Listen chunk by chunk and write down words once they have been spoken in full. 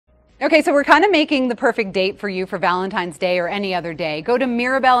Okay, so we're kind of making the perfect date for you for Valentine's Day or any other day. Go to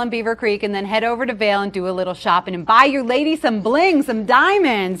Mirabel and Beaver Creek and then head over to Vail and do a little shopping and buy your lady some bling, some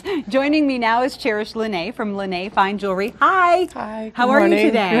diamonds. Joining me now is Cherish LaNae from LaNae Fine Jewelry. Hi. Hi. How are you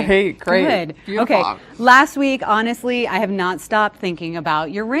today? Great. Good. Beautiful. Okay. Last week, honestly, I have not stopped thinking about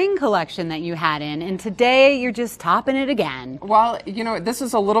your ring collection that you had in, and today you're just topping it again. Well, you know, this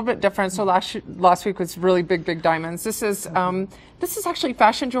is a little bit different. So last week was really big diamonds. This is actually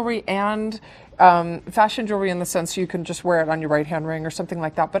fashion jewelry and fashion jewelry in the sense you can just wear it on your right hand ring or something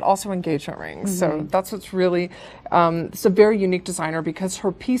like that, but also engagement rings. So that's what's really, it's a very unique designer because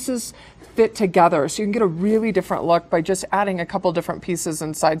her pieces fit together. So you can get a really different look by just adding a couple different pieces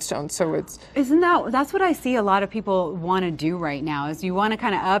and side stones. So it's... That's what I see a lot of people want to do right now is you want to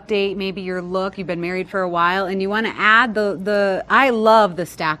kind of update maybe your look. You've been married for a while and you want to add I love the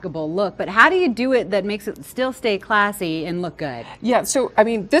stackable look, but how do you do it that makes it still stay classy and look good? Yeah, so I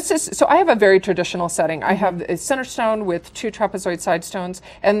mean, so I have a very traditional setting. I have a center stone with 2 trapezoid side stones,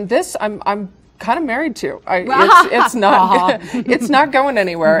 and this I'm kind of married to. It's not it's not going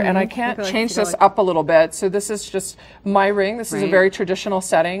anywhere, and I can't change this up a little bit. So this is just my ring. This is a very traditional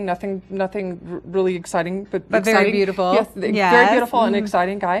setting. Nothing really exciting, but exciting. Very beautiful. Yes, very beautiful and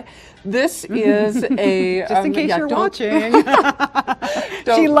exciting guy. This is a just in case you're watching.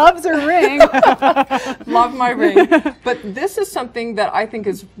 She loves her ring. Love my ring. But this is something that I think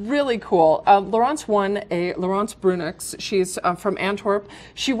is really cool. Laurence won a Laurence Brunix. She's from Antwerp.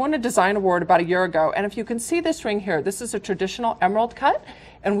 She won a design award about a year ago. And if you can see this ring here, this is a traditional emerald cut.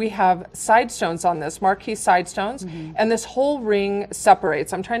 And we have side stones on this, marquee side stones, and this whole ring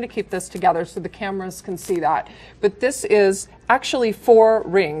separates. I'm trying to keep this together so the cameras can see that. But this is actually 4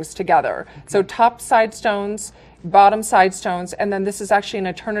 rings together. So top side stones, bottom side stones, and then this is actually an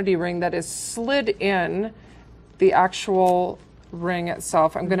eternity ring that is slid in the actual ring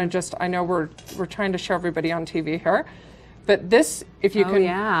itself. I'm gonna I know we're trying to show everybody on TV here. But this, if you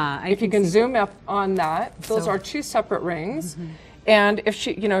can zoom up on that, those are 2 separate rings. And if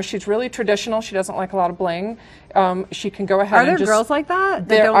she, she's really traditional, she doesn't like a lot of bling, she can go ahead and just... Are there girls like that?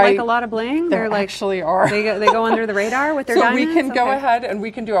 They don't like a lot of bling? There actually are. They go under the radar with their diamonds? So we can go ahead and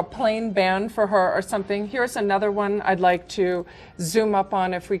we can do a plain band for her or something. Here's another one I'd like to zoom up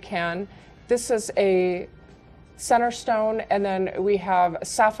on if we can. This is a center stone, and then we have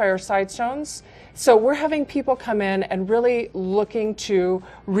sapphire side stones. So we're having people come in and really looking to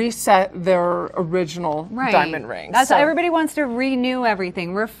reset their original diamond rings. That's everybody wants to renew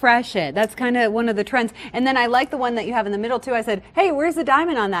everything, refresh it. That's kind of one of the trends. And then I like the one that you have in the middle too. I said, hey, where's the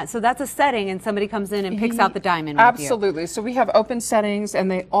diamond on that? So that's a setting, and somebody comes in and picks out the diamond. Absolutely. So we have open settings, and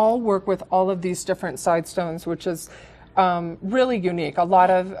they all work with all of these different side stones, which is really unique. A lot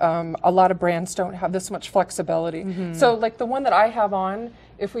of brands don't have this much flexibility. So like the one that I have on,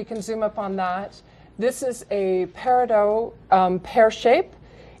 if we can zoom up on that, this is a peridot pear shape,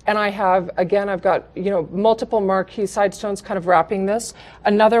 and I have, again, I've got multiple marquee side stones kind of wrapping this.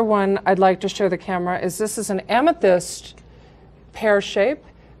 Another one I'd like to show the camera is this is an amethyst pear shape,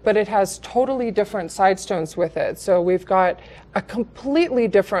 but it has totally different side stones with it. So we've got a completely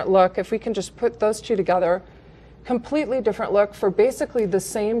different look. If we can just put those 2 together, completely different look for basically the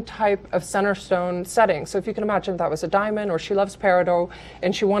same type of center stone setting. So if you can imagine that was a diamond, or she loves peridot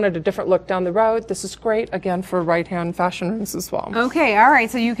and she wanted a different look down the road, this is great again for right hand fashion rings as well. Okay, all right,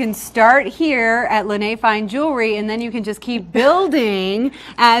 so you can start here at LaNae Fine Jewelry, and then you can just keep building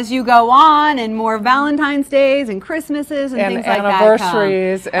as you go on, and more Valentine's Days and Christmases and things like that.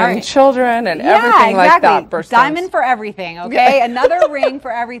 Anniversaries and children and everything like that. Diamond for everything, okay? Another ring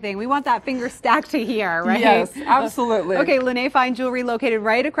for everything. We want that finger stacked to here, right? Yes. Absolutely. Okay, LaNae Fine Jewelry located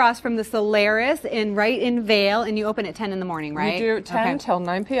right across from the Solaris right in Vail, and you open at 10 in the morning, right? We do 10 till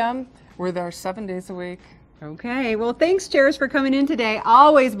 9 p.m. We're there 7 days a week. Okay, well, thanks, Cherish, for coming in today.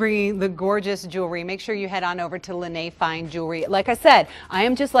 Always bringing the gorgeous jewelry. Make sure you head on over to LaNae Fine Jewelry. Like I said, I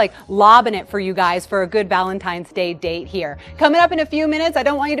am just like lobbing it for you guys for a good Valentine's Day date here. Coming up in a few minutes, I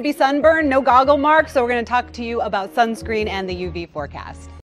don't want you to be sunburned, no goggle marks, so we're going to talk to you about sunscreen and the UV forecast.